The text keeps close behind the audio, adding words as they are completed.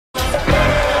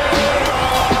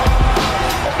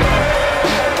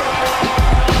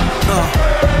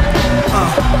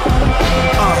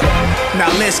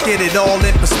let's get it all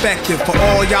in perspective. For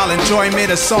all y'all enjoyment,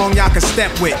 a song y'all can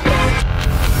step with.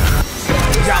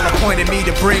 Y'all appointed me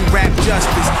to bring rap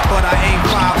justice, but I ain't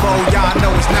 5-0, y'all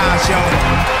know it's Nas, yo.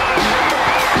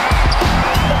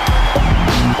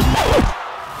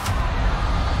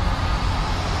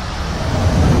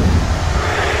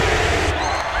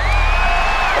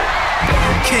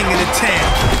 King of the town,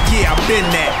 yeah, I've been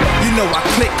that. You know I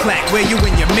click clack, where you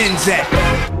and your men's at?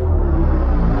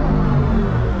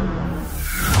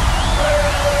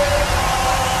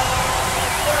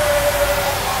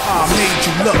 I made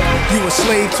you look, you a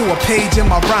slave to a page in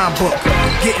my rhyme book.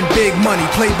 Getting big money,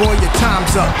 playboy, your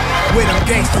time's up. Where them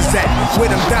gangsters at, where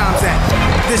them dimes at?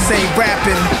 This ain't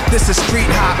rapping, this is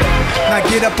street hop. Now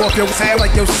get up off your head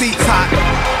like your seat's hot.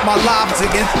 My lobs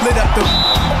again, lit up the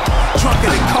trunk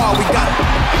of the car, we got it.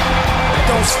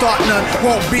 Don't start none,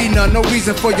 won't be none. No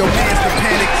reason for your mans to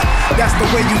panic. That's the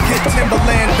way you get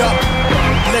Timberland up.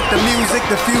 Let the music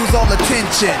diffuse all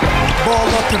attention.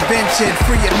 Baller convention,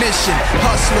 free admission.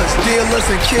 Hustlers, dealers,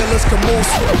 and killers can move.